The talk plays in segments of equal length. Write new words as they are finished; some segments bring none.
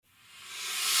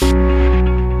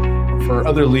for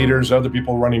other leaders, other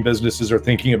people running businesses or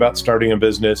thinking about starting a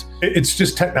business. It's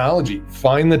just technology.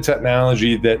 Find the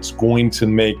technology that's going to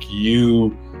make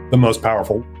you the most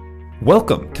powerful.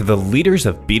 Welcome to the Leaders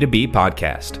of B2B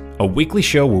podcast, a weekly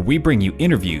show where we bring you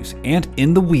interviews and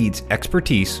in-the-weeds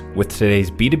expertise with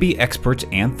today's B2B experts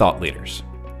and thought leaders.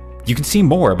 You can see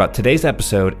more about today's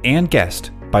episode and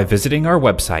guest by visiting our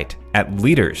website at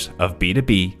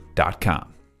leadersofb2b.com.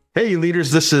 Hey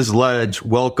leaders, this is Ledge.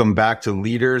 Welcome back to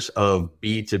Leaders of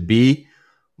B2B.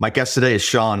 My guest today is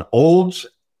Shawn Olds.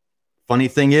 Funny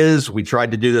thing is, we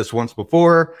tried to do this once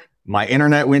before. My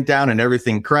internet went down and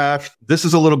everything crashed. This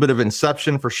is a little bit of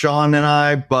inception for Shawn and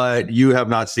I, but you have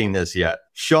not seen this yet.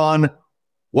 Shawn,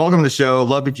 welcome to the show.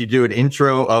 Love that you do an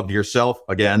intro of yourself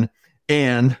again.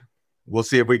 And we'll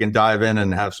see if we can dive in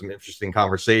and have some interesting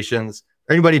conversations.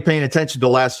 Anybody paying attention to the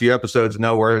last few episodes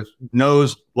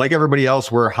knows, like everybody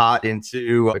else, we're hot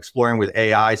into exploring with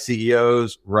AI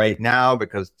CEOs right now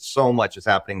because so much is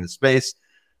happening in the space.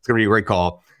 It's going to be a great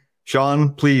call.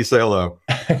 Shawn, please say hello.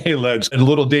 Hey, Ledge. A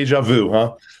little deja vu,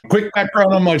 huh? Quick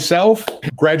background on myself.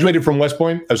 Graduated from West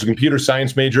Point as a computer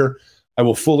science major. I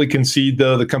will fully concede,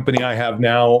 though, the company I have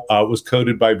now was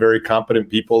coded by very competent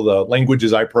people. The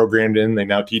languages I programmed in, they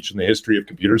now teach in the history of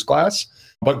computers class.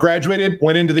 But graduated,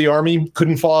 went into the Army,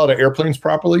 couldn't fly out of airplanes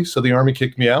properly, so the Army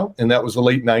kicked me out, and that was the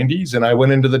late 90s, and I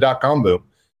went into the dot-com boom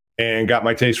and got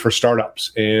my taste for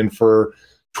startups. And for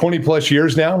 20 plus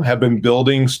years now, have been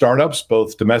building startups,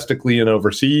 both domestically and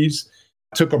overseas.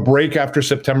 Took a break after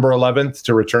September 11th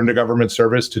to return to government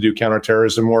service to do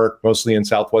counterterrorism work, mostly in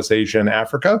Southwest Asia and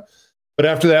Africa. But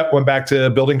after that, went back to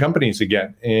building companies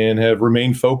again and have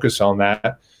remained focused on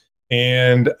that.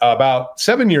 And about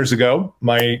 7 years ago,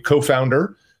 my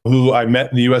co-founder, who I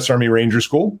met in the U.S. Army Ranger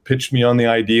School, pitched me on the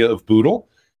idea of Boodle.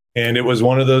 And it was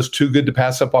one of those too good to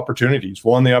pass up opportunities.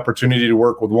 One, the opportunity to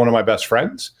work with one of my best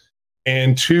friends.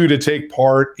 And two, to take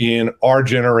part in our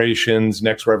generation's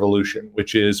next revolution,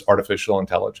 which is artificial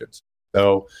intelligence.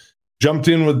 So jumped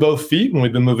in with both feet, and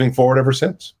we've been moving forward ever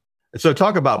since. So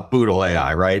talk about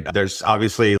boodleAI, right? There's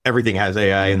obviously everything has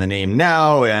AI in the name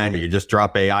now, and you just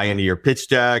drop AI into your pitch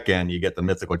deck and you get the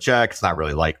mythical check. It's not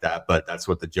really like that, but that's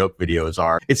what the joke videos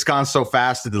are. It's gone so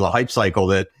fast into the hype cycle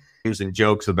that using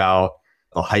jokes about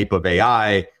the hype of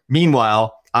AI.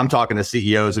 Meanwhile, I'm talking to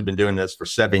CEOs who've been doing this for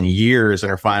 7 years and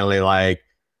are finally like,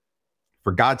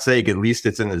 for God's sake, at least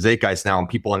it's in the zeitgeist now and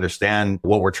people understand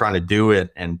what we're trying to do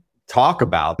and talk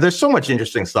about. There's so much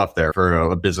interesting stuff there for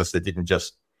a business that didn't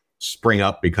just spring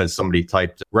up because somebody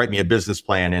typed, write me a business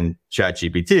plan in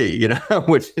ChatGPT,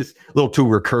 which is a little too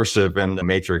recursive in the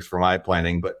matrix for my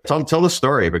planning. But tell the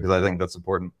story because I think that's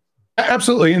important.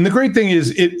 Absolutely. And the great thing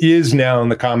is it is now in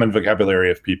the common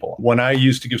vocabulary of people. When I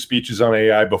used to give speeches on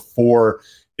AI before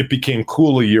it became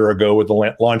cool a year ago with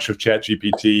the launch of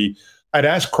ChatGPT, I'd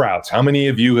ask crowds, how many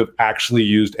of you have actually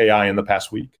used AI in the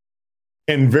past week?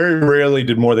 And very rarely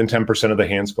did more than 10% of the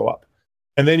hands go up.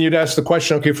 And then you'd ask the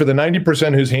question, okay, for the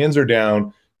 90% whose hands are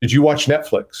down, did you watch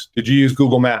Netflix? Did you use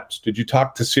Google Maps? Did you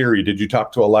talk to Siri? Did you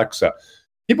talk to Alexa?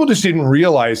 People just didn't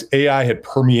realize AI had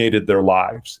permeated their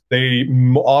lives. They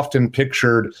often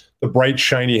pictured the bright,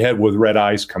 shiny head with red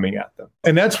eyes coming at them.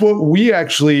 And that's what we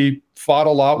actually fought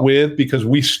a lot with because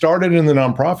we started in the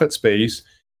nonprofit space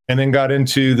and then got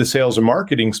into the sales and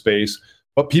marketing space,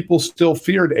 but people still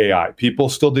feared AI. People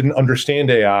still didn't understand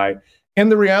AI. And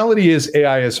the reality is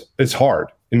AI is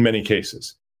hard in many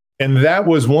cases. And that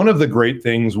was one of the great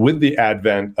things with the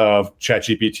advent of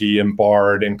ChatGPT and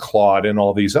Bard and Claude and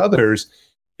all these others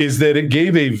is that it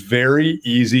gave a very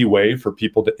easy way for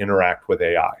people to interact with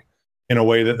AI in a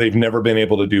way that they've never been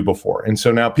able to do before. And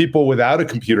so now people without a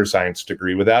computer science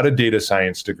degree, without a data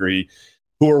science degree,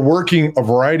 who are working a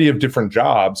variety of different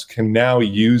jobs can now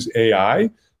use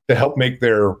AI to help make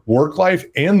their work life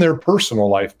and their personal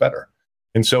life better.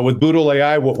 And so with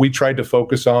boodleAI, what we tried to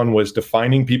focus on was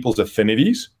defining people's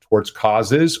affinities towards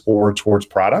causes or towards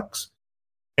products,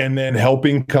 and then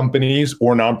helping companies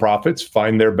or nonprofits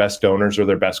find their best donors or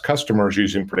their best customers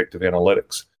using predictive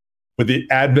analytics. With the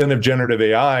advent of generative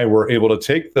AI, we're able to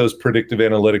take those predictive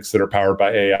analytics that are powered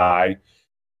by AI,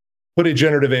 put a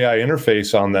generative AI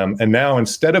interface on them, and now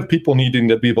instead of people needing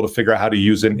to be able to figure out how to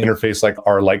use an interface like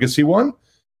our legacy one,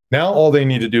 now all they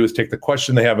need to do is take the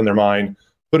question they have in their mind,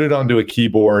 put it onto a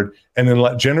keyboard, and then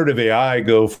let generative AI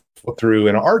go through,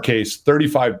 in our case,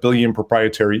 35 billion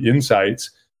proprietary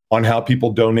insights on how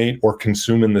people donate or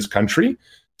consume in this country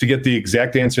to get the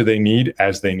exact answer they need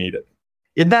as they need it.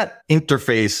 In that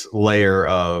interface layer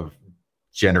of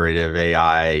generative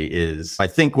AI is, I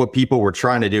think, what people were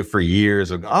trying to do for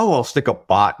years. I'll stick a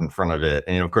bot in front of it.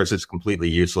 And of course, it's completely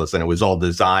useless. And it was all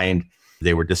designed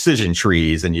They were decision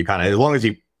trees. And you kind of, as long as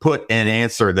you put an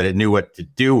answer that it knew what to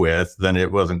do with, then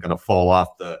it wasn't going to fall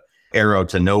off the arrow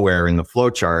to nowhere in the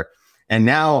flowchart. And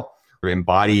now we're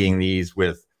embodying these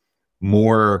with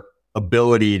more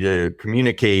ability to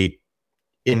communicate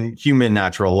in human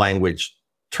natural language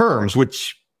terms,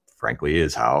 which frankly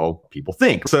is how people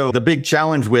think. So the big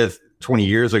challenge with 20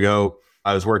 years ago,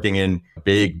 I was working in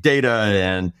big data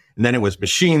and then it was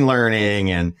machine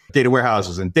learning and data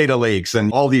warehouses and data lakes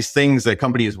and all these things that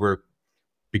companies were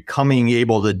becoming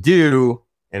able to do.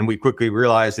 And we quickly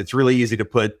realized it's really easy to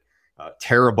put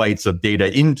terabytes of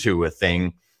data into a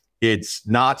thing. It's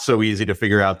not so easy to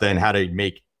figure out then how to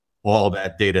make all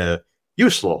that data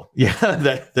useful. Yeah,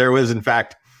 that there was in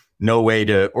fact no way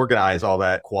to organize all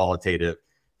that qualitative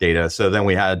data. So then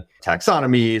we had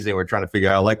taxonomies and we're trying to figure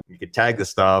out like you could tag the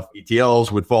stuff,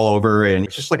 ETLs would fall over and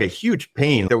it's just like a huge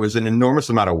pain. There was an enormous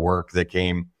amount of work that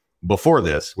came before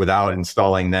this without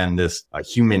installing then this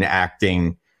human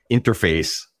acting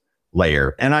interface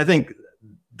layer. And I think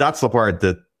that's the part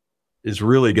that is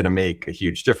really going to make a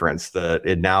huge difference, that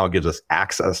it now gives us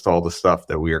access to all the stuff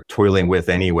that we are toiling with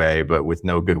anyway, but with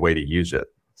no good way to use it.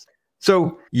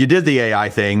 So you did the AI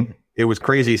thing. It was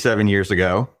crazy 7 years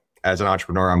ago. As an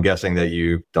entrepreneur, I'm guessing that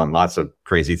you've done lots of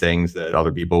crazy things that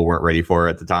other people weren't ready for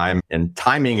at the time. And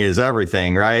timing is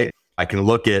everything, right? I can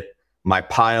look at my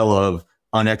pile of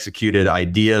unexecuted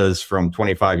ideas from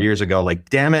 25 years ago, like,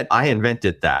 damn it, I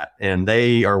invented that. And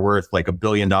they are worth like $1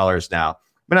 billion now.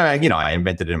 But I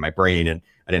invented it in my brain and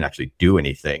I didn't actually do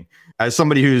anything. As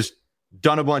somebody who's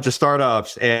done a bunch of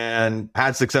startups and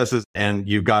had successes and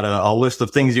you've got a list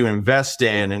of things you invest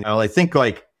in. And I think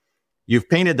like you've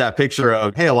painted that picture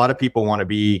of, hey, a lot of people want to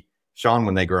be Shawn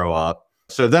when they grow up.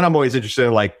 So then I'm always interested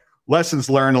in like lessons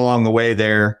learned along the way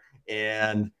there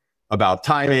and about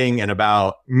timing and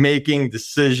about making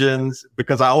decisions,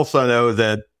 because I also know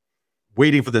that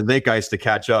waiting for the zeitgeist to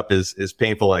catch up is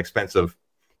painful and expensive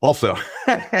also,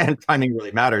 and timing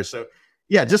really matters. So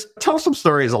yeah, just tell some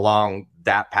stories along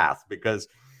that path, because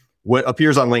what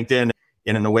appears on LinkedIn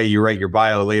and in the way you write your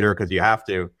bio later, because you have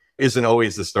to, isn't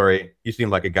always the story. You seem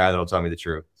like a guy that'll tell me the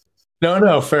truth.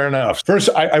 No, fair enough. First,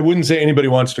 I wouldn't say anybody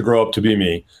wants to grow up to be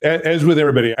me. As with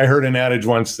everybody, I heard an adage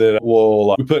once that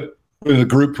the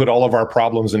group put all of our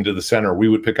problems into the center. We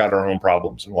would pick out our own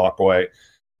problems and walk away.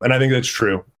 And I think that's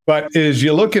true. But as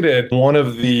you look at it, one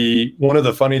of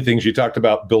the funny things, you talked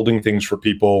about building things for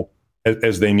people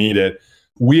as they need it.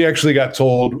 We actually got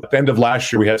told at the end of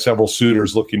last year, we had several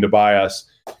suitors looking to buy us.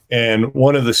 And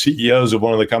one of the CEOs of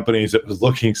one of the companies that was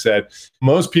looking said,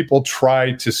 most people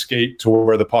try to skate to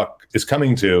where the puck is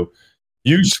coming to.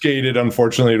 You skated,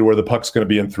 unfortunately, to where the puck's going to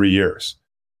be in 3 years.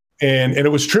 And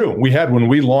it was true. When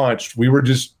we launched, we were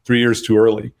just 3 years too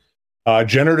early.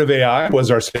 Generative AI was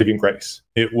our saving grace.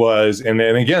 It was, and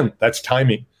then again, that's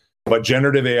timing. But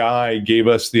generative AI gave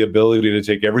us the ability to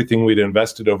take everything we'd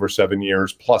invested over 7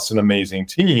 years, plus an amazing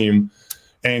team,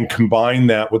 and combine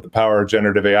that with the power of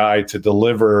generative AI to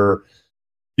deliver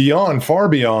far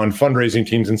beyond fundraising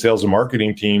teams and sales and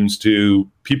marketing teams to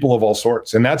people of all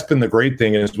sorts. And that's been the great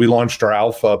thing is we launched our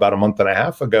alpha about a month and a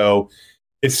half ago.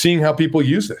 It's seeing how people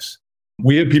use this.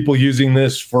 We have people using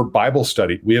this for Bible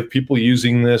study. We have people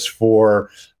using this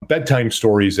for bedtime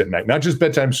stories at night, not just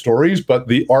bedtime stories, but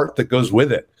the art that goes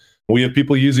with it. We have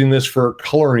people using this for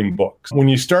coloring books. When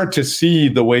you start to see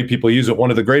the way people use it, one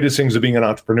of the greatest things of being an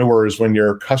entrepreneur is when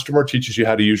your customer teaches you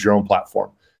how to use your own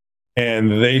platform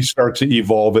and they start to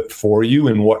evolve it for you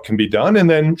and what can be done, and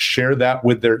then share that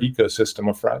with their ecosystem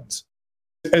of friends.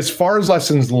 As far as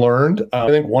lessons learned, I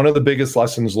think one of the biggest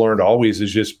lessons learned always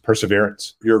is just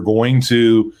perseverance. You're going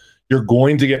to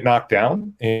get knocked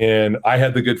down. And I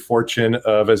had the good fortune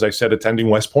of, as I said, attending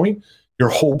West Point. Your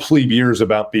whole plebe year is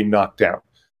about being knocked down.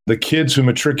 The kids who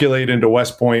matriculate into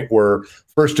West Point were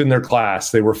first in their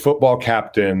class. They were football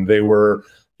captain. They were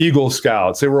Eagle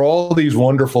Scouts. They were all these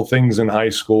wonderful things in high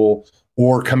school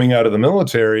or coming out of the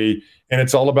military. And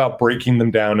it's all about breaking them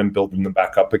down and building them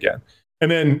back up again. And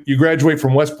then you graduate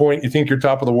from West Point, you think you're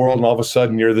top of the world, and all of a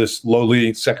sudden you're this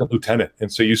lowly second lieutenant.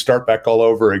 And so you start back all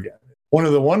over again. One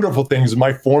of the wonderful things,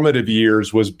 my formative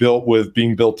years was built with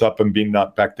being built up and being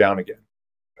knocked back down again.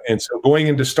 And so going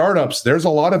into startups, there's a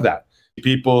lot of that.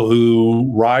 People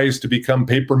who rise to become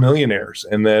paper millionaires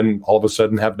and then all of a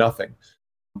sudden have nothing.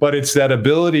 But it's that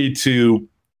ability to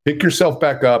pick yourself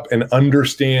back up and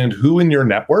understand who in your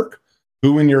network,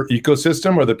 who in your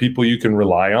ecosystem are the people you can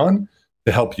rely on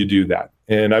to help you do that.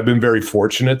 And I've been very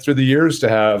fortunate through the years to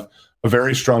have a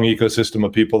very strong ecosystem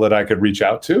of people that I could reach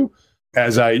out to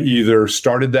as I either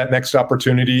started that next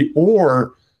opportunity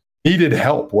or needed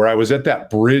help, where I was at that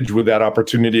bridge with that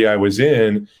opportunity I was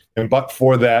in And but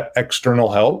for that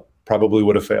external help, probably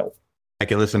would have failed. I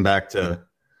can listen back to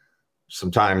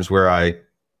some times where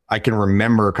I can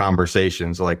remember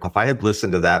conversations like, if I had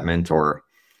listened to that mentor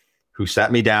who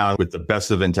sat me down with the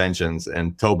best of intentions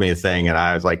and told me a thing, and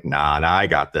I was like, nah, I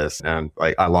got this. And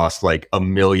like, I lost like $1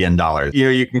 million. You know,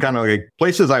 you can kind of like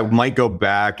places I might go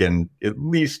back and at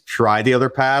least try the other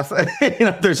path. You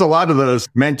know, there's a lot of those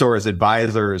mentors,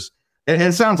 advisors. And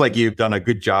it sounds like you've done a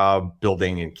good job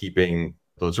building and keeping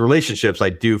those relationships. I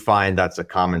do find that's a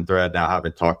common thread now,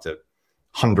 having talked to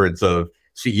hundreds of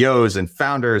CEOs and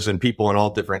founders and people in all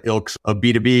different ilks of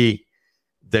B2B.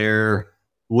 They're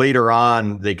later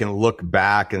on, they can look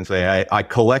back and say, I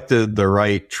collected the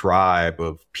right tribe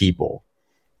of people,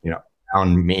 you know,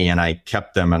 around me, and I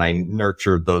kept them and I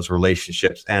nurtured those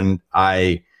relationships. And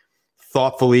I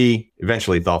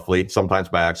eventually thoughtfully, sometimes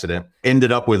by accident,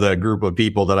 ended up with a group of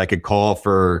people that I could call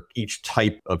for each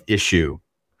type of issue,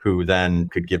 who then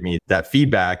could give me that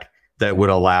feedback that would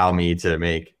allow me to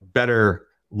make better,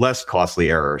 less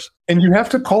costly errors. And you have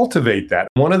to cultivate that.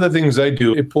 One of the things I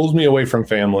do, it pulls me away from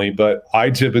family, but I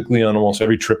typically, on almost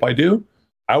every trip I do,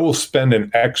 I will spend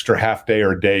an extra half day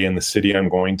or day in the city I'm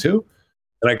going to.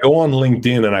 And I go on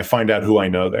LinkedIn and I find out who I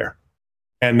know there.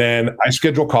 And then I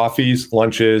schedule coffees,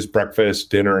 lunches, breakfast,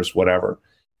 dinners, whatever.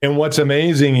 And what's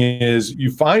amazing is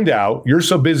you find out you're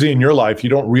so busy in your life, you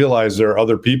don't realize there are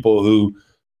other people who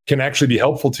can actually be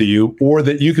helpful to you, or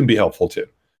that you can be helpful to.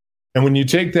 And when you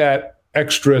take that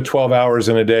extra 12 hours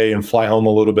in a day and fly home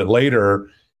a little bit later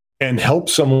and help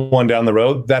someone down the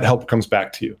road, that help comes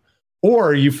back to you.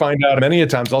 Or you find out many a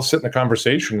times I'll sit in a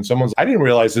conversation and someone's, I didn't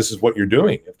realize this is what you're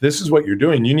doing. If this is what you're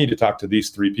doing, you need to talk to these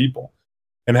 3 people.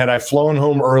 And had I flown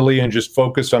home early and just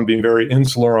focused on being very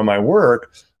insular on my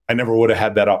work, I never would have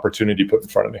had that opportunity put in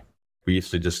front of me. We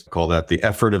used to just call that the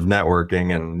effort of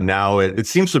networking. And now it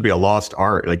seems to be a lost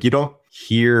art. Like, you don't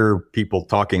hear people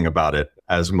talking about it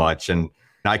as much. And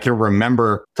I can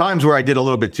remember times where I did a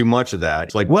little bit too much of that.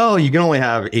 It's like, well, you can only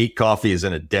have 8 coffees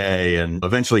in a day, and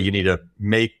eventually you need to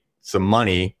make some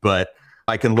money. But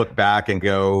I can look back and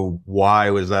go, why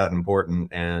was that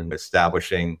important? And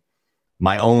establishing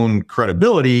my own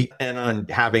credibility and on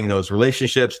having those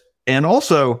relationships. And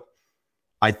also,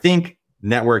 I think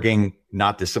networking,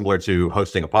 not dissimilar to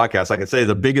hosting a podcast, I can say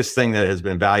the biggest thing that has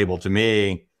been valuable to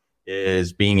me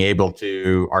is being able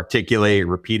to articulate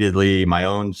repeatedly my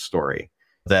own story.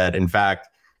 That in fact,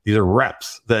 these are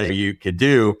reps that you could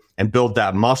do and build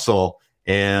that muscle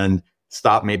and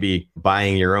stop maybe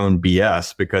buying your own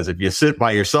BS. Because if you sit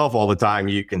by yourself all the time,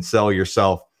 you can sell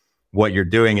yourself what you're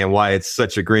doing and why it's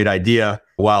such a great idea,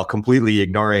 while completely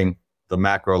ignoring the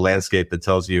macro landscape that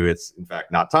tells you it's in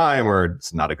fact not time, or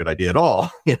it's not a good idea at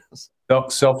all.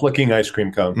 Self-licking ice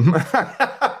cream cone.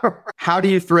 How do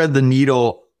you thread the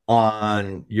needle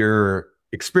on your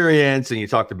experience? And you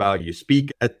talked about you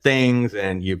speak at things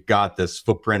and you've got this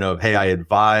footprint of, hey, I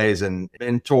advise and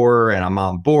mentor and I'm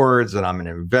on boards and I'm an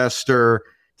investor.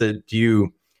 Do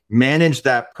you manage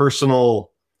that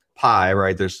personal pie,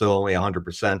 right? There's still only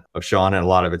 100% of Shawn and a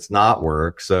lot of it's not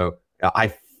work. So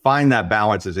I find that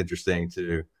balance is interesting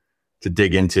to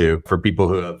dig into for people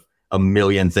who have a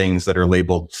million things that are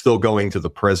labeled still going to the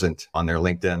present on their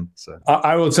LinkedIn. So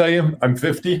I will tell you, I'm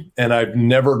 50 and I've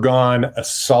never gone a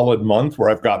solid month where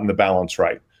I've gotten the balance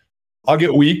right. I'll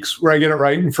get weeks where I get it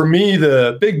right. And for me,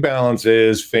 the big balance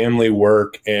is family,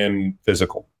 work, and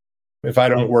physical. If I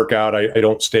don't work out, I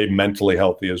don't stay mentally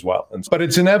healthy as well. But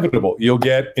it's inevitable. You'll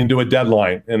get into a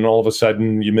deadline and all of a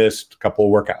sudden you missed a couple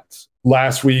of workouts.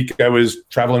 Last week, I was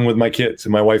traveling with my kids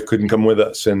and my wife couldn't come with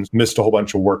us and missed a whole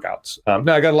bunch of workouts.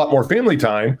 Now, I got a lot more family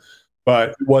time,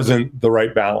 but it wasn't the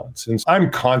right balance. And I'm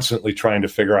constantly trying to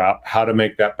figure out how to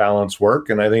make that balance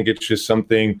work. And I think it's just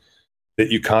something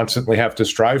that you constantly have to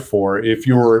strive for if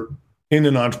you're in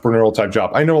an entrepreneurial type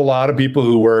job. I know a lot of people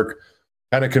who work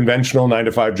kind of conventional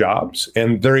 9-to-5 jobs,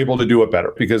 and they're able to do it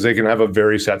better because they can have a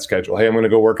very set schedule. Hey, I'm going to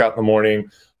go work out in the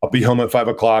morning. I'll be home at 5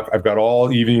 o'clock. I've got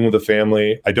all evening with the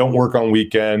family. I don't work on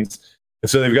weekends. And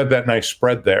so they've got that nice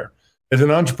spread there. As an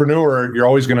entrepreneur, you're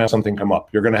always going to have something come up.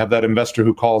 You're going to have that investor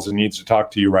who calls and needs to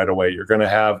talk to you right away. You're going to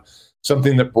have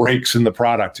something that breaks in the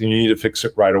product and you need to fix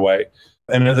it right away.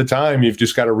 And at the time, you've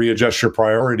just got to readjust your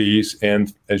priorities.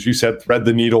 And as you said, thread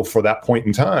the needle for that point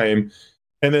in time.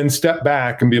 And then step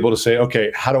back and be able to say,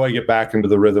 okay, how do I get back into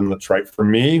the rhythm that's right for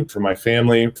me, for my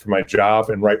family, for my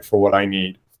job, and right for what I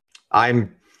need?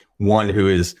 I'm one who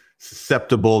is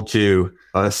susceptible to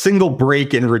a single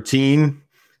break in routine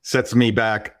sets me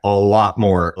back a lot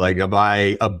more. Like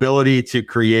my ability to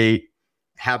create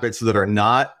habits that are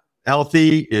not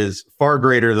healthy is far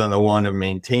greater than the one of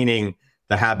maintaining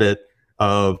the habit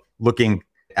of looking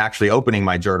actually opening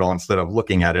my journal instead of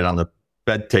looking at it on the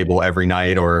bed table every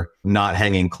night, or not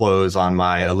hanging clothes on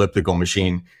my elliptical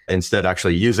machine, instead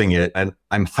actually using it. And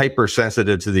I'm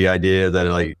hypersensitive to the idea that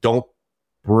like, don't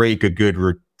break a good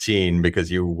routine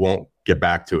because you won't get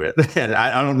back to it. And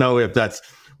I don't know if that's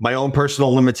my own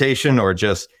personal limitation or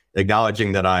just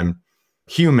acknowledging that I'm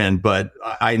human, but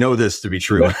I know this to be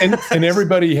true. And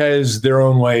everybody has their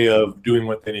own way of doing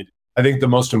what they need. I think the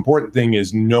most important thing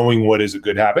is knowing what is a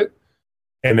good habit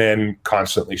and then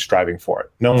constantly striving for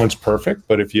it. No one's perfect,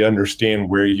 but if you understand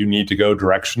where you need to go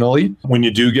directionally, when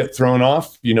you do get thrown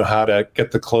off, you know how to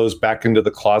get the clothes back into the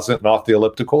closet and off the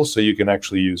elliptical so you can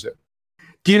actually use it.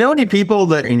 Do you know any people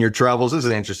that in your travels, this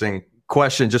is an interesting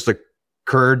question, just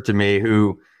occurred to me,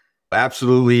 who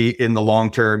absolutely in the long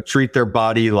term treat their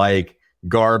body like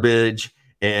garbage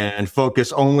and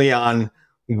focus only on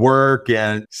work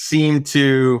and seem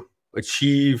to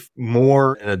achieve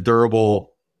more in a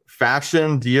durable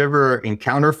fashion? Do you ever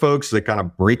encounter folks that kind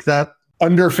of break that?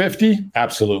 Under 50?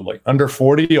 Absolutely. Under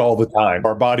 40? All the time.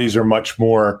 Our bodies are much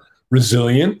more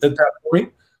resilient at that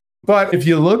point. But if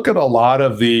you look at a lot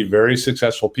of the very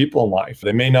successful people in life,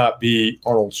 they may not be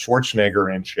Arnold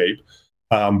Schwarzenegger in shape,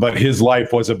 but his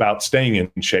life was about staying in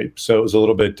shape. So it was a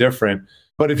little bit different.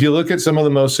 But if you look at some of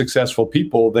the most successful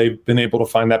people, they've been able to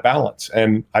find that balance.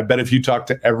 And I bet if you talk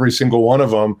to every single one of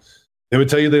them, they would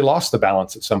tell you they lost the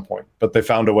balance at some point, but they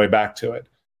found a way back to it.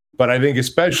 But I think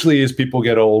especially as people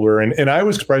get older, and I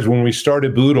was surprised when we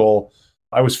started Boodle,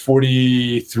 I was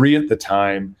 43 at the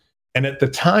time. And at the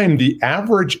time, the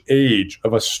average age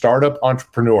of a startup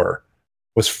entrepreneur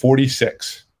was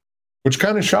 46, which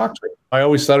kind of shocked me. I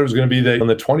always thought it was going to be in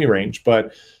the 20 range,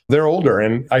 but they're older.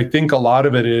 And I think a lot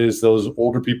of it is those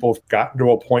older people have gotten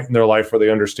to a point in their life where they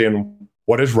understand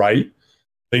what is right.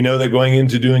 They know that going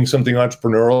into doing something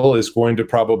entrepreneurial is going to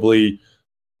probably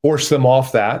force them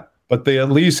off that, but they at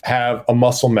least have a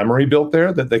muscle memory built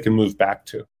there that they can move back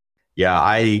to. Yeah,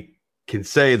 I can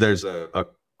say there's a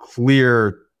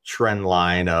clear trend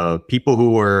line of people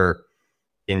who were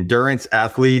endurance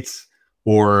athletes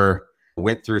or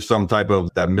went through some type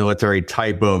of that military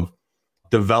type of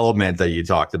development that you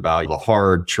talked about, the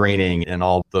hard training and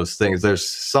all those things. There's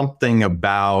something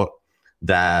about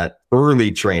that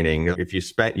early training. If you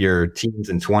spent your teens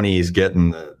and 20s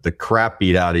getting the crap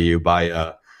beat out of you by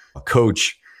a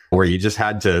coach, where you just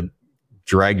had to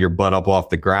drag your butt up off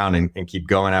the ground and keep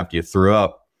going after you threw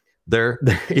up, there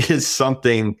is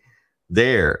something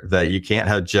there that you can't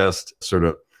have just sort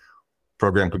of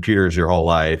program computers your whole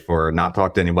life or not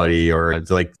talk to anybody, or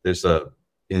it's like there's a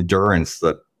endurance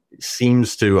that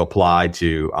seems to apply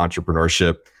to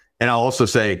entrepreneurship. And I'll also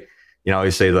say, I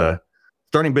always say the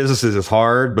starting businesses is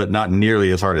hard, but not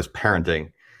nearly as hard as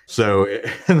parenting. So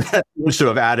that seems to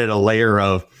have added a layer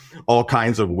of all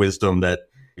kinds of wisdom that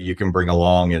you can bring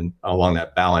along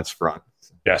that balance front.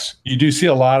 Yes. You do see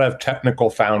a lot of technical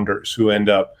founders who end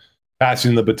up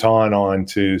passing the baton on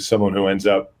to someone who ends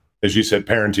up, as you said,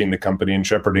 parenting the company and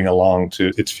shepherding along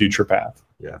to its future path.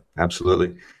 Yeah,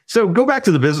 absolutely. So go back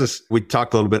to the business. We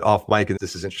talked a little bit off mic, and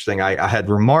this is interesting. I had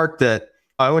remarked that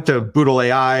I went to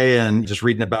boodleAI and just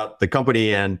reading about the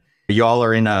company, and y'all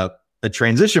are in a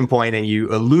transition point, and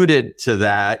you alluded to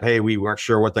that. Hey, we weren't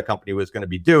sure what the company was going to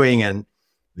be doing, and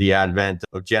the advent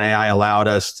of Gen AI allowed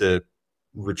us to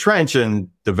retrench and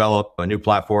develop a new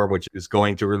platform, which is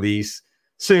going to release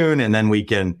soon. And then we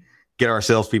can get our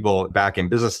salespeople back in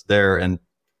business there. And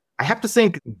I have to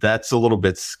think that's a little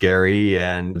bit scary.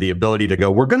 And the ability to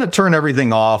go, we're going to turn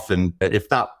everything off and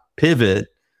if not pivot,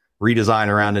 redesign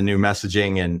around a new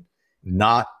messaging and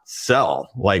not sell.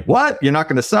 Like, what? You're not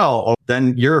going to sell? Oh,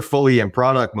 then you're fully in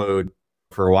product mode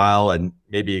for a while and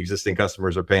maybe existing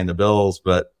customers are paying the bills.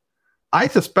 But I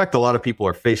suspect a lot of people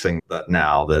are facing that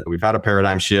now, that we've had a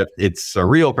paradigm shift. It's a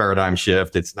real paradigm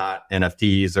shift. It's not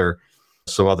NFTs or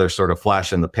some other sort of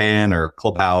flash in the pan or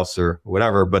Clubhouse or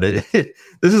whatever, but this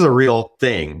is a real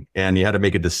thing and you had to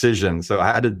make a decision. So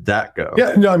how did that go?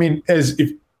 Yeah, no, I mean,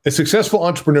 if a successful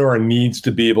entrepreneur needs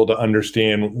to be able to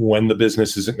understand when the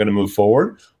business isn't going to move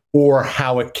forward or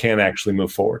how it can actually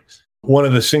move forward. One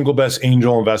of the single best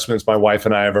angel investments my wife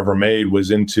and I have ever made was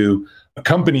into a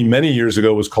company many years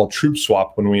ago was called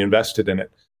TroopSwap when we invested in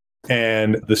it.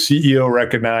 And the CEO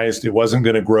recognized it wasn't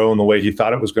going to grow in the way he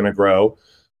thought it was going to grow.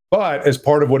 But as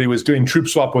part of what he was doing,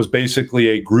 TroopSwap was basically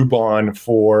a Groupon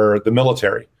for the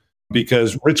military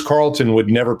because Ritz-Carlton would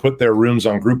never put their rooms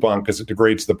on Groupon because it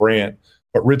degrades the brand.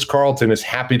 But Ritz-Carlton is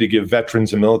happy to give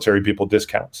veterans and military people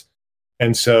discounts.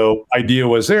 And so idea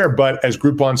was there. But as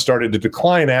Groupon started to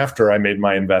decline after I made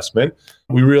my investment,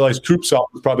 we realized TroopSwap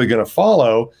was probably going to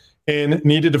follow. and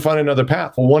needed to find another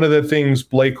path. Well, one of the things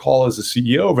Blake Hall, as the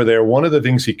CEO over there, one of the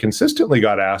things he consistently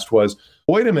got asked was,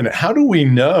 wait a minute, how do we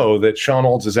know that Shawn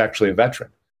Olds is actually a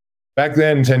veteran? Back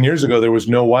then, 10 years ago, there was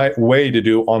no way to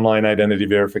do online identity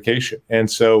verification.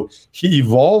 And so he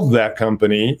evolved that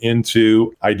company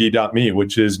into ID.me,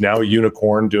 which is now a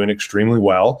unicorn doing extremely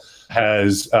well,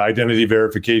 has identity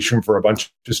verification for a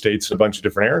bunch of states, a bunch of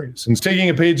different areas. And taking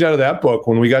a page out of that book,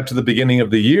 when we got to the beginning of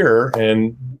the year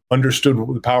and understood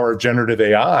the power of generative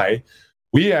AI,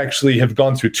 we actually have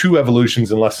gone through 2 evolutions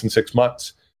in less than 6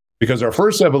 months. Because our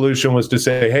first evolution was to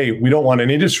say, hey, we don't want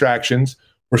any distractions.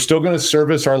 We're still going to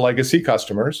service our legacy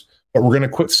customers, but we're going to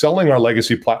quit selling our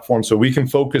legacy platform so we can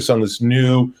focus on this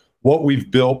new, what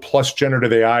we've built plus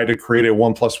generative AI to create a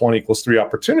 1 + 1 = 3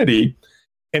 opportunity.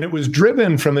 And it was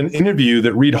driven from an interview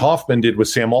that Reid Hoffman did with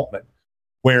Sam Altman,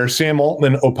 where Sam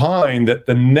Altman opined that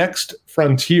the next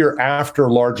frontier after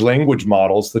large language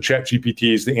models, the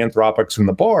ChatGPTs, the Anthropics, and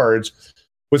the Bards,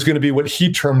 was going to be what he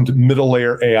termed middle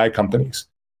layer AI companies.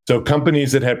 So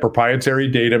companies that had proprietary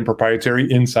data and proprietary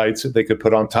insights that they could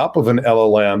put on top of an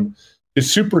LLM to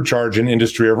supercharge an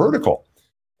industry or vertical.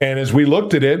 And as we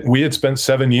looked at it, we had spent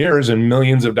 7 years and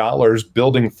millions of dollars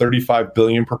building 35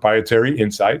 billion proprietary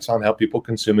insights on how people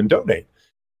consume and donate.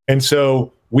 And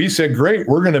so we said, great,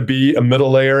 we're going to be a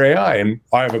middle layer AI. And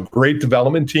I have a great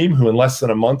development team who in less than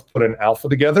a month put an alpha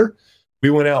together. We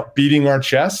went out beating our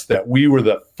chests that we were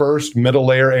the first middle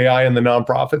layer AI in the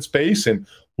nonprofit space and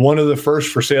one of the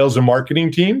first for sales and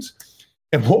marketing teams.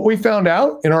 And what we found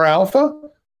out in our alpha,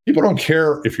 people don't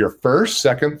care if you're first,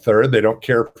 second, third. They don't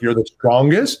care if you're the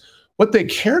strongest. What they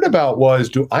cared about was,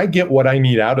 do I get what I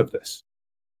need out of this?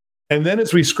 And then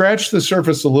as we scratched the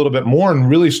surface a little bit more and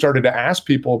really started to ask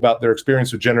people about their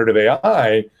experience with generative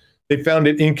AI, they found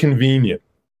it inconvenient.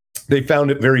 They found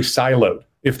it very siloed.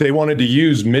 If they wanted to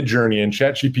use Midjourney and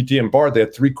ChatGPT and Bard, they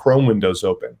had 3 Chrome windows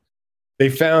open. They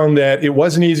found that it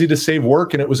wasn't easy to save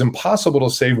work and it was impossible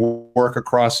to save work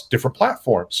across different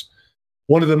platforms.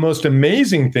 One of the most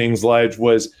amazing things, Lige,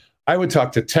 was I would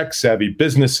talk to tech savvy,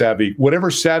 business savvy,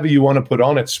 whatever savvy you want to put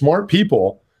on it, smart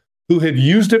people who had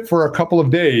used it for a couple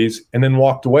of days and then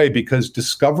walked away because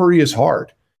discovery is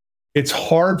hard. It's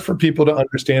hard for people to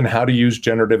understand how to use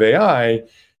generative AI.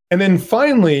 And then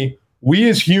finally, we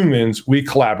as humans, we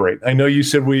collaborate. I know you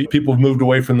said people have moved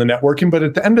away from the networking, but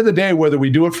at the end of the day, whether we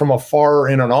do it from afar or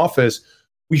in an office,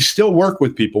 we still work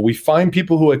with people. We find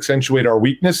people who accentuate our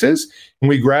weaknesses, and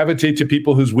we gravitate to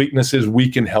people whose weaknesses we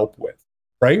can help with,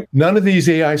 right? None of these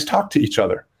AIs talk to each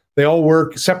other. They all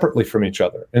work separately from each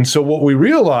other. And so what we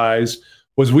realized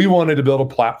was we wanted to build a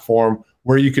platform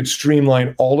where you could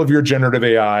streamline all of your generative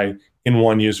AI in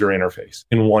one user interface,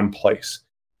 in one place.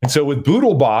 And so with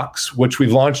Boodlebox, which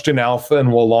we've launched in alpha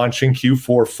and will launch in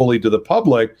Q4 fully to the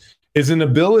public, is an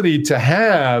ability to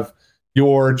have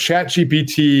your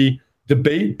ChatGPT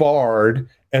debate Bard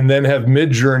and then have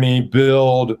Midjourney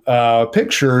build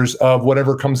pictures of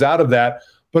whatever comes out of that,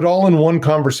 but all in one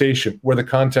conversation where the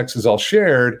context is all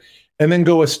shared, and then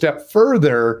go a step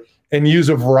further and use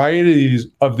a variety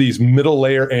of these middle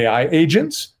layer AI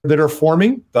agents that are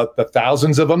forming, the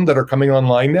thousands of them that are coming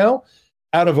online now,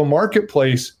 out of a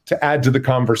marketplace to add to the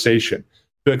conversation,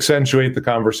 to accentuate the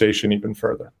conversation even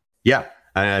further. Yeah.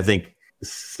 And I think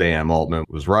Sam Altman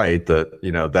was right that,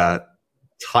 that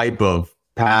type of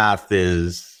path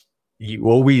is, you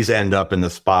always end up in the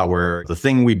spot where the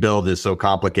thing we build is so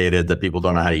complicated that people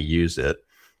don't know how to use it.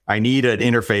 I need an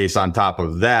interface on top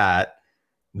of that.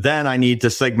 Then I need to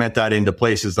segment that into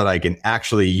places that I can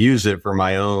actually use it for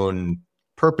my own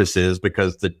purposes,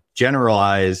 because the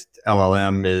generalized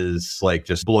LLM is like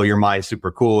just blow your mind,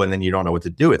 super cool, and then you don't know what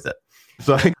to do with it.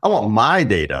 So I want my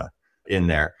data in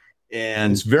there.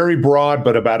 And it's very broad,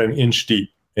 but about an inch deep.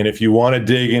 And if you want to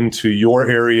dig into your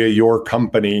area, your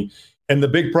company, and the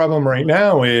big problem right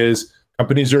now is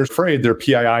companies are afraid their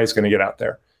PII is going to get out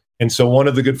there. And so one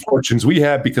of the good fortunes we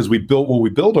have, because we built what we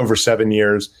built over 7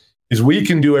 years, is we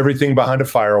can do everything behind a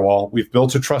firewall. We've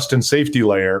built a trust and safety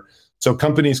layer. So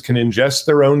companies can ingest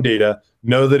their own data,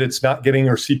 know that it's not getting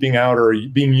or seeping out or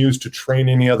being used to train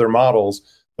any other models,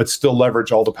 but still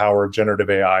leverage all the power of generative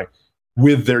AI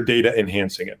with their data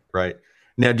enhancing it. Right.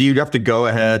 Now, do you have to go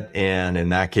ahead and, in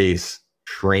that case,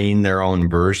 train their own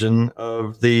version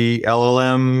of the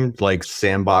LLM, like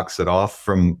sandbox it off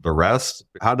from the rest?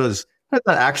 How does that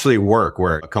actually work,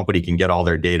 where a company can get all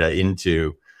their data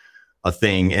into a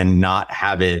thing and not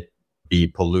have it be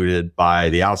polluted by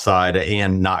the outside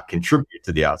and not contribute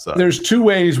to the outside? There's 2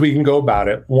 ways we can go about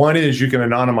it. One is you can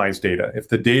anonymize data. If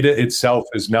the data itself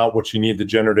is not what you need the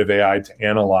generative AI to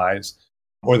analyze,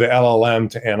 or the LLM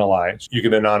to analyze. You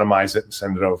can anonymize it and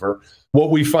send it over.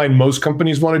 What we find most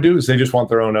companies want to do is they just want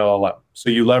their own LLM. So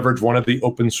you leverage one of the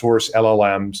open source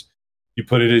LLMs, you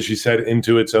put it, as you said,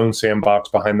 into its own sandbox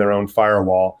behind their own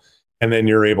firewall, and then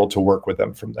you're able to work with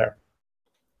them from there.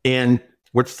 And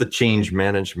what's the change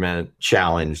management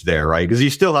challenge there, right? Because you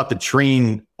still have to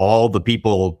train all the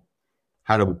people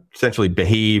how to essentially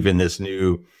behave in this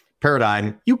new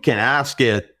paradigm. You can ask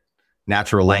it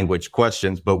natural language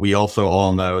questions, but we also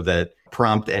all know that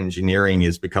prompt engineering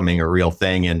is becoming a real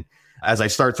thing. And as I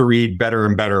start to read better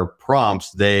and better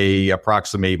prompts, they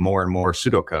approximate more and more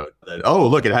pseudocode. That, oh,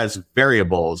 look, it has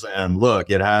variables, and look,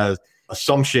 it has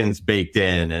assumptions baked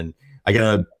in, and I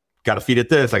gotta feed it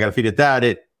this, I gotta feed it that.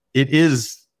 It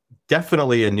is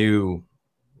definitely a new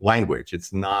language.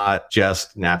 It's not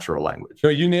just natural language. No,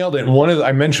 you nailed it. And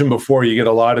I mentioned before, you get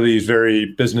a lot of these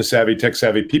very business savvy, tech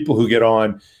savvy people who get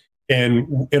on.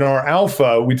 And in our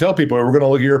alpha, we tell people, we're going to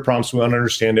look at your prompts. We want to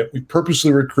understand it. We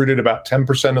purposely recruited about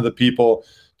 10% of the people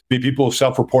to be people who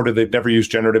self-reported they've never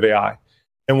used generative AI.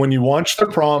 And when you launch their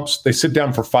prompts, they sit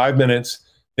down for 5 minutes.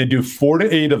 They do 4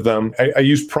 to 8 of them. I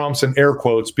use prompts in air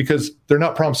quotes because they're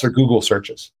not prompts, they're Google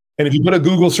searches. And if you put a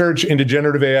Google search into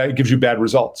generative AI, it gives you bad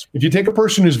results. If you take a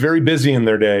person who's very busy in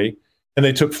their day and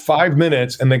they took 5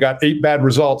 minutes and they got 8 bad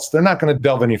results, they're not going to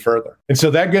delve any further. And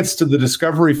so that gets to the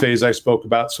discovery phase I spoke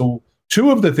about. So 2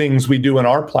 of the things we do in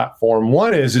our platform,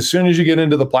 one is as soon as you get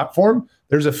into the platform,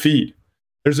 there's a feed.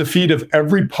 There's a feed of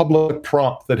every public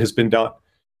prompt that has been done.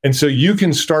 And so you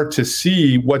can start to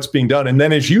see what's being done. And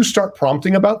then as you start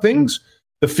prompting about things,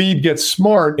 the feed gets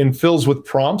smart and fills with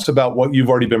prompts about what you've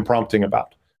already been prompting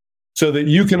about, so that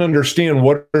you can understand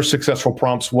what are successful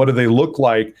prompts, what do they look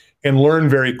like, and learn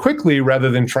very quickly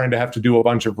rather than trying to have to do a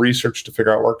bunch of research to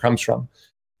figure out where it comes from.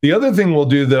 The other thing we'll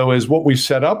do, though, is what we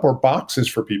set up are boxes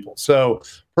for people. So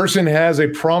person has a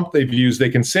prompt they've used, they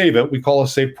can save it. We call a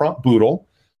save prompt boodle.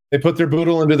 They put their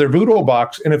boodle into their boodle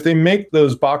box. And if they make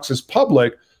those boxes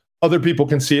public, other people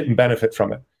can see it and benefit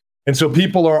from it. And so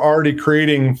people are already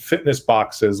creating fitness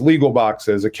boxes, legal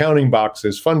boxes, accounting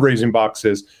boxes, fundraising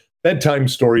boxes, bedtime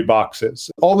story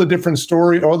boxes, all the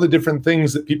different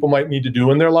things that people might need to do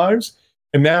in their lives.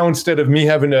 And now instead of me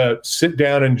having to sit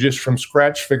down and just from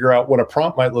scratch figure out what a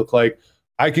prompt might look like,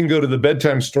 I can go to the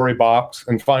bedtime story box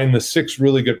and find the 6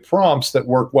 really good prompts that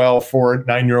work well for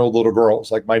 9-year-old little girls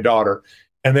like my daughter,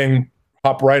 and then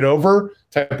hop right over,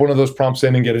 type one of those prompts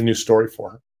in and get a new story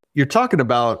for her. You're talking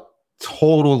about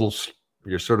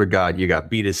you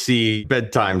got B2C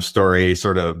bedtime story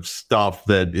sort of stuff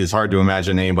that is hard to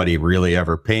imagine anybody really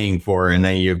ever paying for. And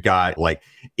then you've got like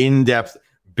in-depth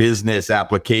business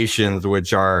applications,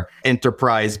 which are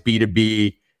enterprise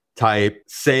B2B type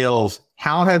sales.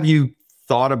 How have you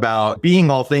thought about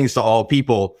being all things to all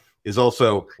people is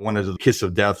also one of the kiss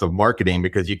of death of marketing,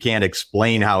 because you can't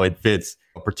explain how it fits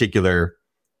a particular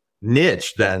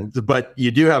niche then, but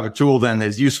you do have a tool then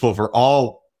that's useful for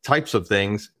all types of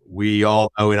things. We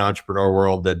all know in entrepreneur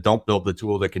world that don't build the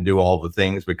tool that can do all the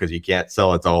things because you can't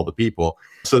sell it to all the people.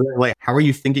 So like, how are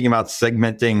you thinking about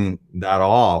segmenting that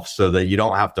off so that you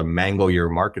don't have to mangle your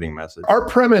marketing message? Our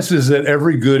premise is that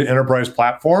every good enterprise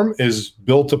platform is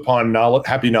built upon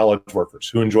happy knowledge workers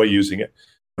who enjoy using it.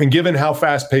 And given how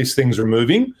fast-paced things are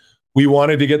moving, we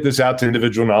wanted to get this out to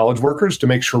individual knowledge workers to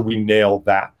make sure we nail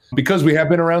that. Because we have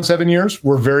been around 7 years,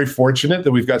 we're very fortunate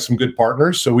that we've got some good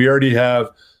partners. So we already have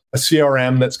a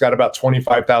CRM that's got about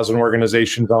 25,000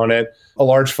 organizations on it, a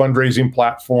large fundraising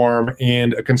platform,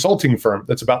 and a consulting firm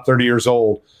that's about 30 years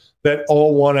old that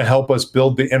all want to help us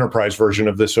build the enterprise version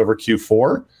of this over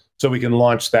Q4 so we can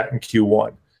launch that in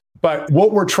Q1. But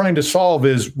what we're trying to solve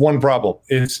is one problem.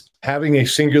 It's having a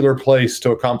singular place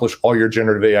to accomplish all your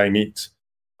generative AI needs.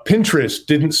 Pinterest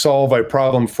didn't solve a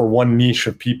problem for one niche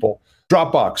of people.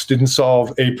 Dropbox didn't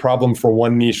solve a problem for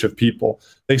one niche of people.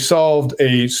 They solved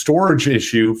a storage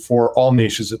issue for all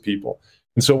niches of people.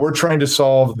 And so we're trying to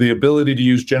solve the ability to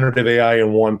use generative AI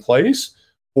in one place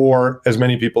for as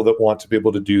many people that want to be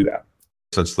able to do that.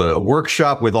 So it's the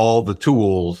workshop with all the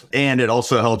tools, and it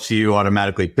also helps you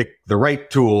automatically pick the right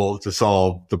tool to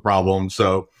solve the problem.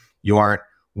 So you aren't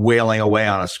wailing away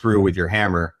on a screw with your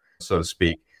hammer, so to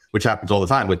speak, which happens all the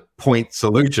time with point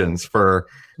solutions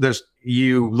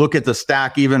you look at the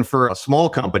stack, even for a small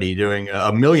company doing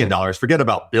 $1 million, forget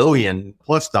about $billion+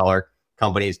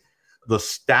 companies, the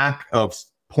stack of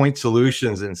point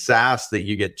solutions in SaaS that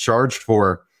you get charged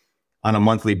for on a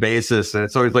monthly basis. And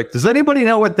it's always like, does anybody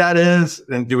know what that is?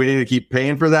 And do we need to keep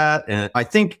paying for that? And I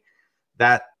think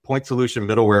that point solution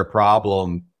middleware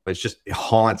problem, it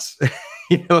haunts,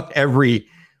 every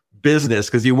business,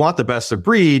 because you want the best of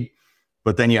breed,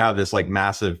 But then you have this like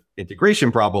massive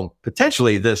integration problem.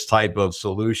 Potentially this type of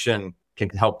solution can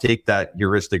help take that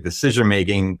heuristic decision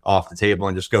making off the table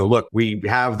and just go, look, we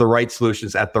have the right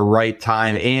solutions at the right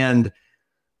time. And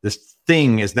this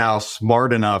thing is now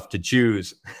smart enough to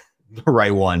choose the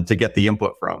right one to get the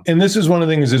input from. And this is one of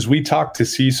the things as we talk to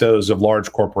CISOs of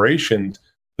large corporations,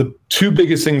 the two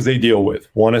biggest things they deal with,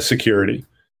 one is security.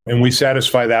 And we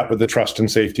satisfy that with the trust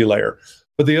and safety layer.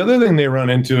 But the other thing they run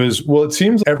into is, well, it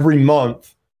seems every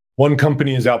month one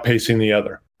company is outpacing the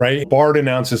other, right? Bard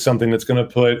announces something that's going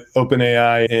to put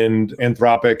OpenAI and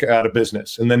Anthropic out of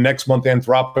business. And then next month,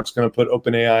 Anthropic's going to put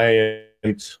OpenAI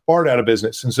and Bard out of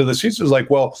business. And so the CISO is like,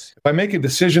 well, if I make a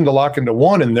decision to lock into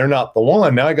one and they're not the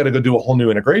one, now I got to go do a whole new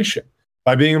integration.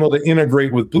 By being able to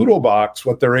integrate with Boodlebox,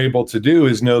 what they're able to do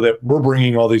is know that we're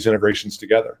bringing all these integrations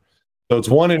together. So it's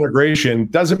one integration.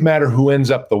 Doesn't matter who ends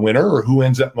up the winner or who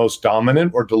ends up most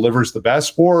dominant or delivers the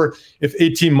best, or if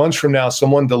 18 months from now,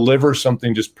 someone delivers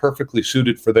something just perfectly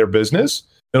suited for their business,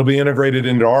 it'll be integrated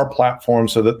into our platform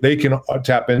so that they can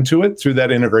tap into it through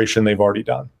that integration they've already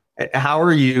done. How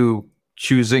are you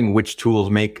choosing which tools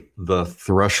make the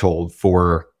threshold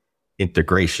for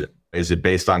integration? Is it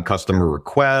based on customer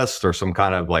request or some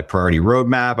kind of like priority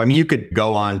roadmap? I mean, you could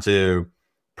go on to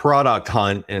Product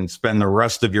Hunt and spend the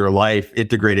rest of your life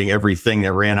integrating everything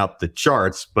that ran up the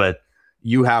charts, but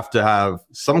you have to have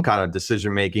some kind of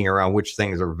decision making around which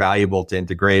things are valuable to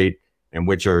integrate and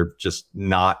which are just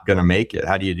not going to make it.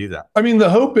 How do you do that? I mean, the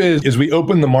hope is we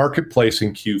open the marketplace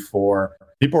in Q4.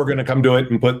 People are going to come to it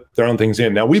and put their own things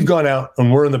in. Now, we've gone out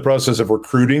and we're in the process of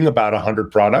recruiting about 100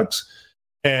 products.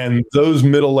 And those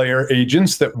middle layer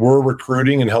agents that we're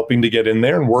recruiting and helping to get in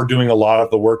there, and we're doing a lot of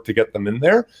the work to get them in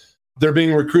there, they're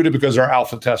being recruited because our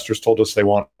alpha testers told us they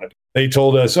wanted it. They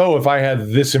told us, oh, if I had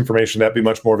this information, that'd be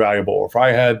much more valuable. Or if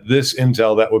I had this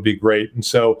intel, that would be great. And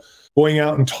so going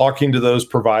out and talking to those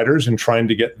providers and trying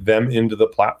to get them into the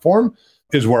platform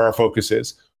is where our focus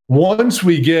is. Once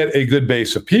we get a good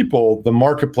base of people, the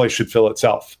marketplace should fill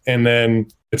itself. And then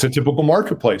it's a typical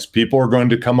marketplace. People are going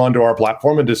to come onto our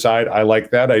platform and decide, I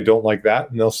like that, I don't like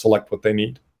that, and they'll select what they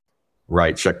need.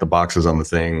 Right. Check the boxes on the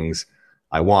things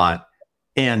I want.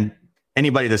 And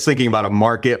anybody that's thinking about a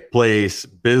marketplace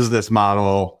business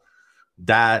model,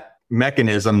 that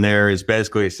mechanism there is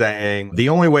basically saying the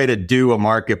only way to do a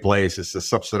marketplace is to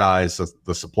subsidize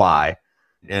the supply.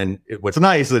 And what's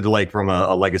nice is like from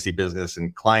a legacy business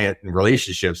and client and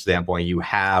relationship standpoint, you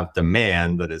have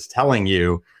demand that is telling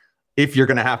you if you're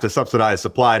going to have to subsidize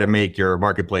supply to make your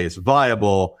marketplace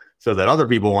viable so that other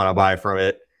people want to buy from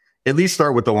it, at least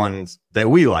start with the ones that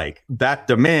we like. That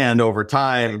demand over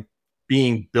time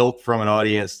being built from an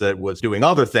audience that was doing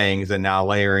other things and now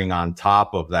layering on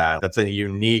top of that. That's a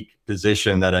unique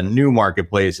position that a new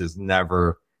marketplace is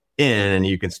never in. And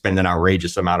you can spend an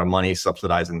outrageous amount of money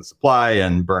subsidizing the supply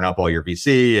and burn up all your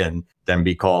VC and then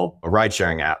be called a ride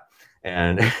sharing app.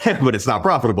 And but it's not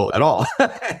profitable at all.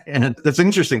 And that's an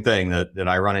interesting thing that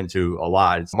I run into a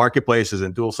lot. It's marketplaces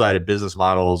and dual-sided business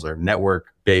models or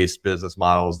network-based business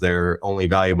models. They're only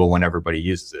valuable when everybody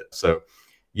uses it. So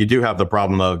you do have the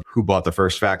problem of who bought the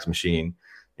first fax machine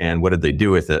and what did they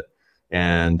do with it?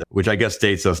 And which I guess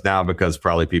dates us now because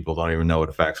probably people don't even know what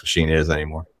a fax machine is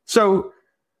anymore. So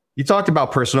you talked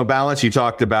about personal balance. You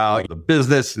talked about the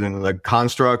business and the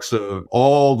constructs of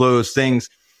all those things.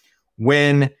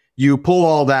 When you pull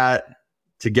all that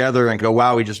together and go,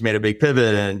 wow, we just made a big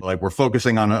pivot and like we're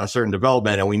focusing on a certain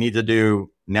development and we need to do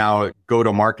now go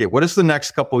to market. What does the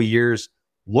next couple of years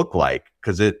look like?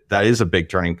 Because that is a big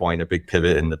turning point, a big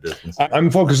pivot in the business.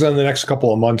 I'm focused on the next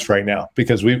couple of months right now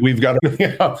because we've got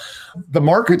the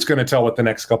market's going to tell what the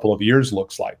next couple of years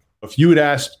looks like. If you had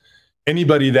asked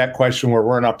anybody that question where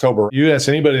we're in October, you asked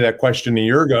anybody that question a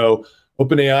year ago,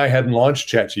 OpenAI hadn't launched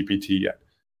ChatGPT yet.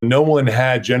 No one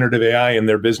had generative AI in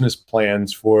their business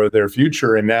plans for their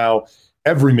future. And now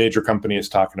every major company is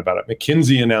talking about it.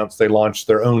 McKinsey announced they launched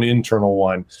their own internal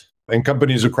one. And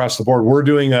companies across the board, we're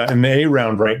doing an A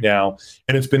round right now.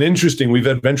 And it's been interesting. We've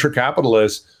had venture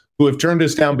capitalists who have turned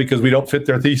us down because we don't fit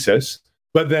their thesis,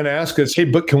 but then ask us, hey,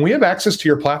 but can we have access to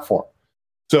your platform?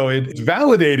 So it's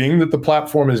validating that the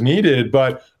platform is needed.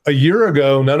 But a year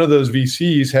ago, none of those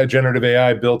VCs had generative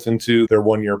AI built into their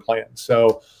one-year plan.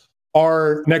 So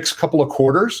our next couple of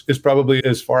quarters is probably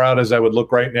as far out as I would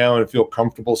look right now and feel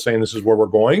comfortable saying this is where we're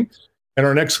going. And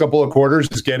our next couple of quarters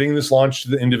is getting this launched to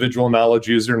the individual knowledge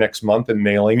user next month and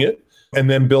nailing it. And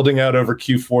then building out over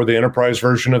Q4 the enterprise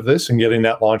version of this and getting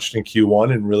that launched in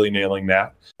Q1 and really nailing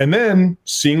that. And then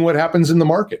seeing what happens in the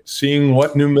market, seeing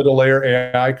what new middle layer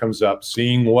AI comes up,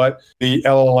 seeing what the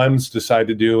LLMs decide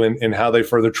to do and how they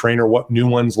further train or what new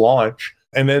ones launch.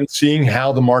 and then seeing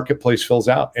how the marketplace fills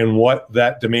out and what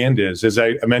that demand is. As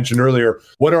I mentioned earlier,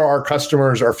 what are our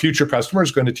customers, our future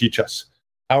customers going to teach us?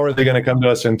 How are they going to come to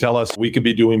us and tell us we could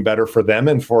be doing better for them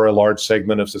and for a large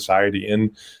segment of society?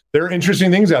 And there are interesting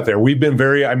things out there.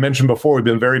 I mentioned before, we've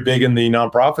been very big in the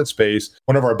nonprofit space.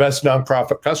 One of our best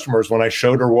nonprofit customers, when I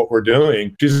showed her what we're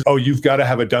doing, she says, "Oh, you've got to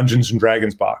have a Dungeons and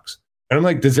Dragons box." And I'm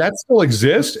like, "Does that still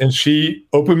exist?" And she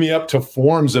opened me up to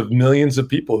forums of millions of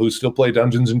people who still play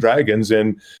Dungeons and Dragons.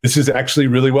 And this is actually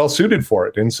really well suited for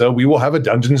it. And so we will have a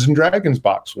Dungeons and Dragons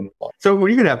box when we launch. So are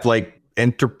you going to have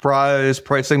enterprise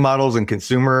pricing models and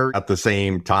consumer at the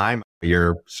same time?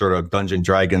 Your sort of Dungeon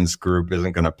Dragons group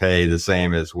isn't going to pay the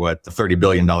same as what the $30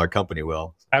 billion company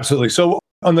will. Absolutely. So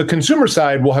on the consumer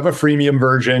side, we'll have a freemium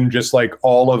version, just like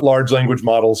all of large language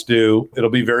models do. It'll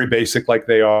be very basic like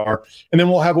they are. And then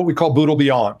we'll have what we call Boodle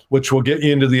Beyond, which will get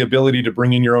you into the ability to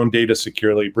bring in your own data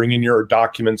securely, bring in your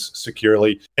documents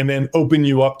securely, and then open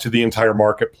you up to the entire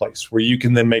marketplace where you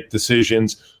can then make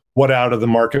decisions what out of the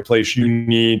marketplace you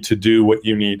need to do what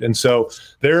you need. And so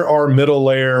there are middle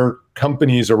layer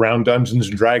companies around Dungeons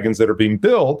and Dragons that are being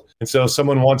built. And so if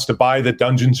someone wants to buy the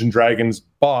Dungeons and Dragons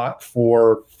bot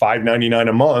for $5.99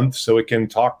 a month so it can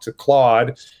talk to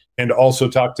Claude and also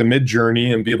talk to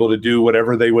Midjourney and be able to do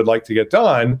whatever they would like to get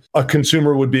done, a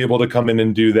consumer would be able to come in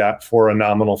and do that for a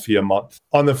nominal fee a month.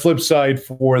 On the flip side,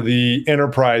 for the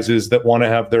enterprises that want to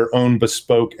have their own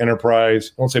bespoke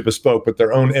enterprise, I won't say bespoke, but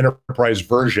their own enterprise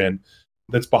version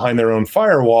that's behind their own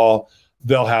firewall,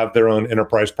 they'll have their own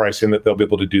enterprise pricing that they'll be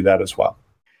able to do that as well.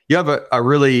 You have a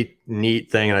really neat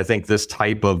thing, and I think this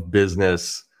type of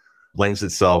business lends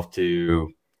itself to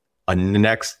a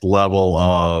next level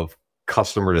of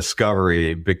customer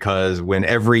discovery, because when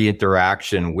every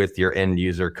interaction with your end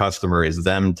user customer is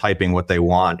them typing what they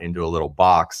want into a little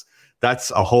box, that's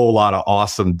a whole lot of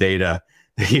awesome data.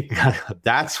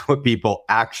 That's what people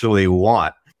actually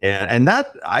want. And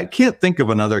that, I can't think of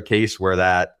another case where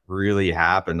that really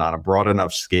happened on a broad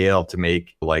enough scale to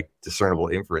make like discernible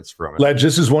inference from it. Ledge,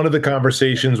 this is one of the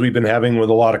conversations we've been having with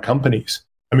a lot of companies.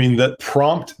 I mean, the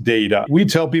prompt data, we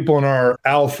tell people in our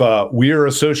alpha, we are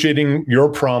associating your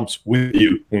prompts with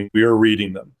you when we are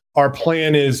reading them. Our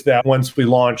plan is that once we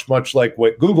launch, much like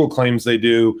what Google claims they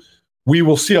do, we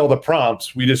will see all the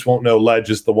prompts. We just won't know Ledge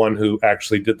is the one who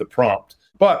actually did the prompt.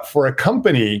 But for a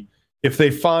company, if they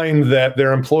find that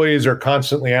their employees are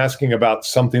constantly asking about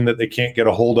something that they can't get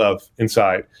a hold of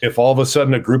inside, if all of a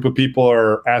sudden a group of people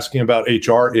are asking about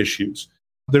HR issues,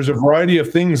 there's a variety of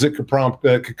things that could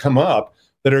come up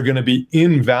that are going to be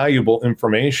invaluable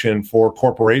information for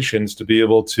corporations to be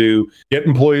able to get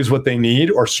employees what they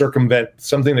need or circumvent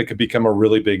something that could become a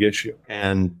really big issue.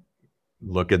 And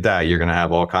look at that. You're going to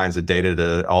have all kinds of data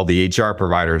to all the HR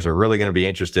providers are really going to be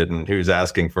interested in who's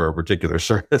asking for a particular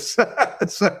service.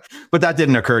 But that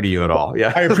didn't occur to you at all.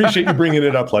 Yeah. I appreciate you bringing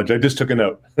it up, Ledge. I just took a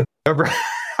note.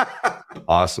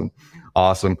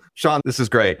 Awesome. Shawn, this is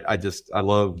great. I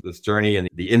love this journey and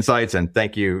the insights, and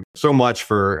thank you so much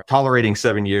for tolerating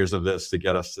 7 years of this to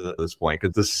get us to this point,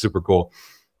 because this is super cool.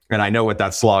 And I know what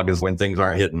that slog is when things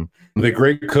aren't hitting. The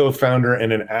great co-founder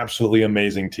and an absolutely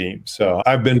amazing team. So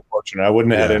I've been fortunate. I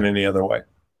wouldn't have had it any other way.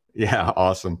 Yeah,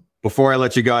 awesome. Before I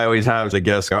let you go, I always have the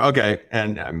guest go, okay,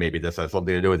 and maybe this has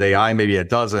something to do with AI, maybe it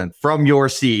doesn't. From your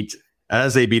seat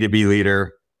as a B2B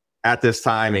leader at this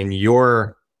time in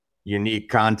your unique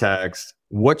context,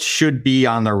 what should be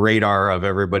on the radar of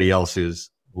everybody else who's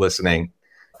listening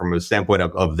from a standpoint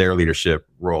of their leadership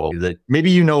role, that maybe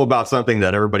you know about something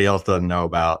that everybody else doesn't know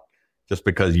about just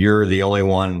because you're the only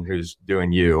one who's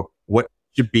doing you? What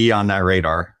should be on that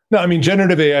radar? No, I mean,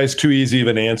 generative AI is too easy of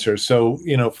an answer. So,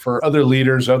 for other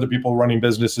leaders, other people running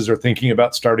businesses or thinking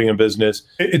about starting a business,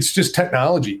 it's just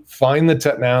technology. Find the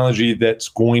technology that's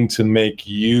going to make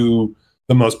you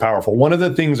the most powerful. One of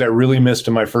the things I really missed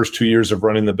in my first 2 years of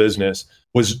running the business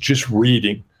was just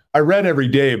reading. I read every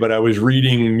day, but I was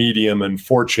reading Medium and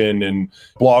Fortune and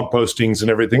blog postings and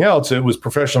everything else. It was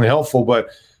professionally helpful, but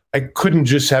I couldn't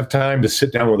just have time to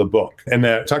sit down with a book. And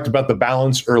I talked about the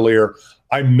balance earlier.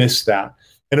 I missed that.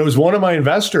 And it was one of my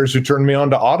investors who turned me on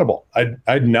to Audible.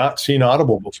 I'd not seen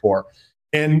Audible before.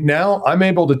 And now I'm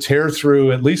able to tear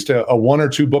through at least a 1 or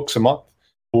 2 books a month,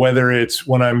 whether it's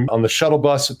when I'm on the shuttle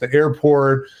bus at the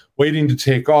airport, waiting to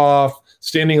take off,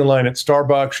 standing in line at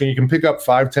Starbucks, and you can pick up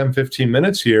 5, 10, 15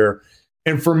 minutes here.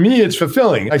 And for me, it's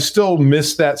fulfilling. I still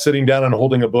miss that sitting down and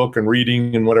holding a book and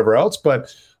reading and whatever else,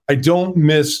 but I don't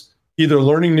miss either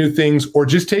learning new things or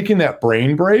just taking that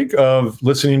brain break of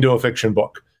listening to a fiction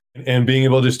book and being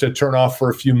able just to turn off for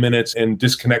a few minutes and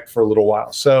disconnect for a little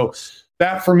while. So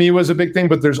that for me was a big thing,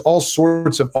 but there's all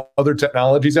sorts of other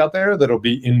technologies out there that'll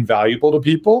be invaluable to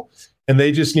people. and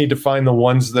they just need to find the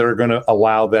ones that are going to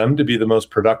allow them to be the most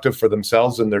productive for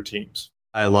themselves and their teams.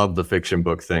 I love the fiction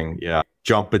book thing. Yeah.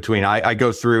 Jump between, I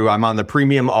go through, I'm on the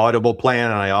premium Audible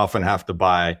plan, and I often have to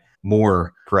buy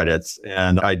more credits.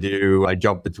 And I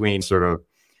jump between sort of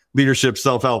leadership,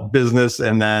 self-help, business,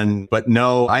 but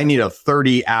no, I need a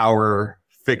 30-hour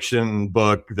fiction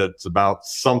book that's about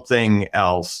something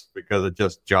else because it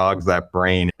just jogs that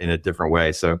brain in a different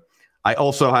way. So I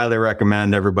also highly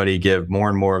recommend everybody give more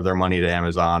and more of their money to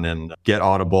Amazon and get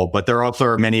Audible. But there also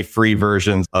are many free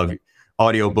versions of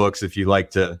audiobooks if you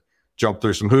like to jump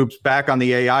through some hoops. Back on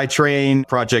the AI train,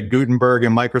 Project Gutenberg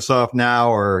and Microsoft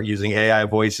now are using AI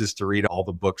voices to read all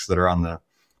the books that are on the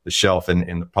shelf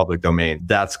in the public domain.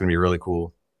 That's going to be really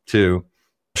cool too.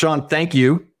 Shawn, thank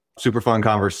you. Super fun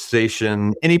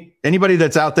conversation. Anybody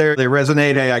that's out there, they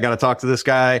resonate, hey, I got to talk to this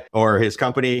guy or his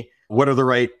company. What are the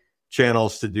right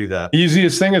channels to do that?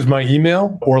 Easiest thing is my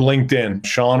email or LinkedIn.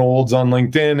 Shawn Olds on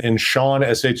LinkedIn, and Shawn,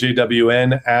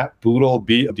 SHAWN, at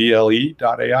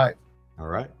boodle.ai. All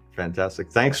right.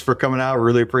 Fantastic. Thanks for coming out.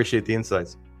 Really appreciate the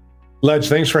insights. Ledge,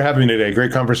 thanks for having me today.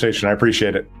 Great conversation. I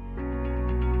appreciate it.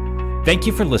 Thank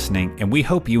you for listening, and we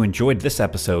hope you enjoyed this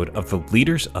episode of the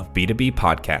Leaders of B2B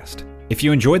podcast. If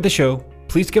you enjoyed the show,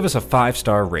 please give us a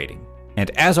 5-star rating.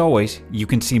 And as always, you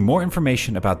can see more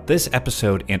information about this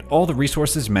episode and all the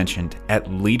resources mentioned at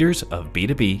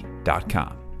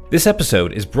leadersofb2b.com. This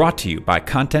episode is brought to you by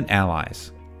Content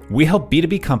Allies. We help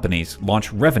B2B companies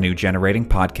launch revenue-generating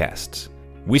podcasts.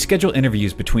 We schedule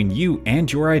interviews between you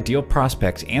and your ideal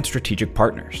prospects and strategic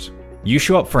partners. You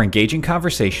show up for engaging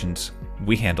conversations.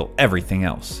 We handle everything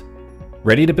else.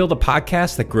 Ready to build a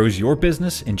podcast that grows your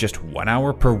business in just 1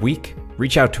 hour per week?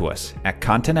 Reach out to us at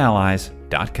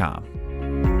contentallies.com.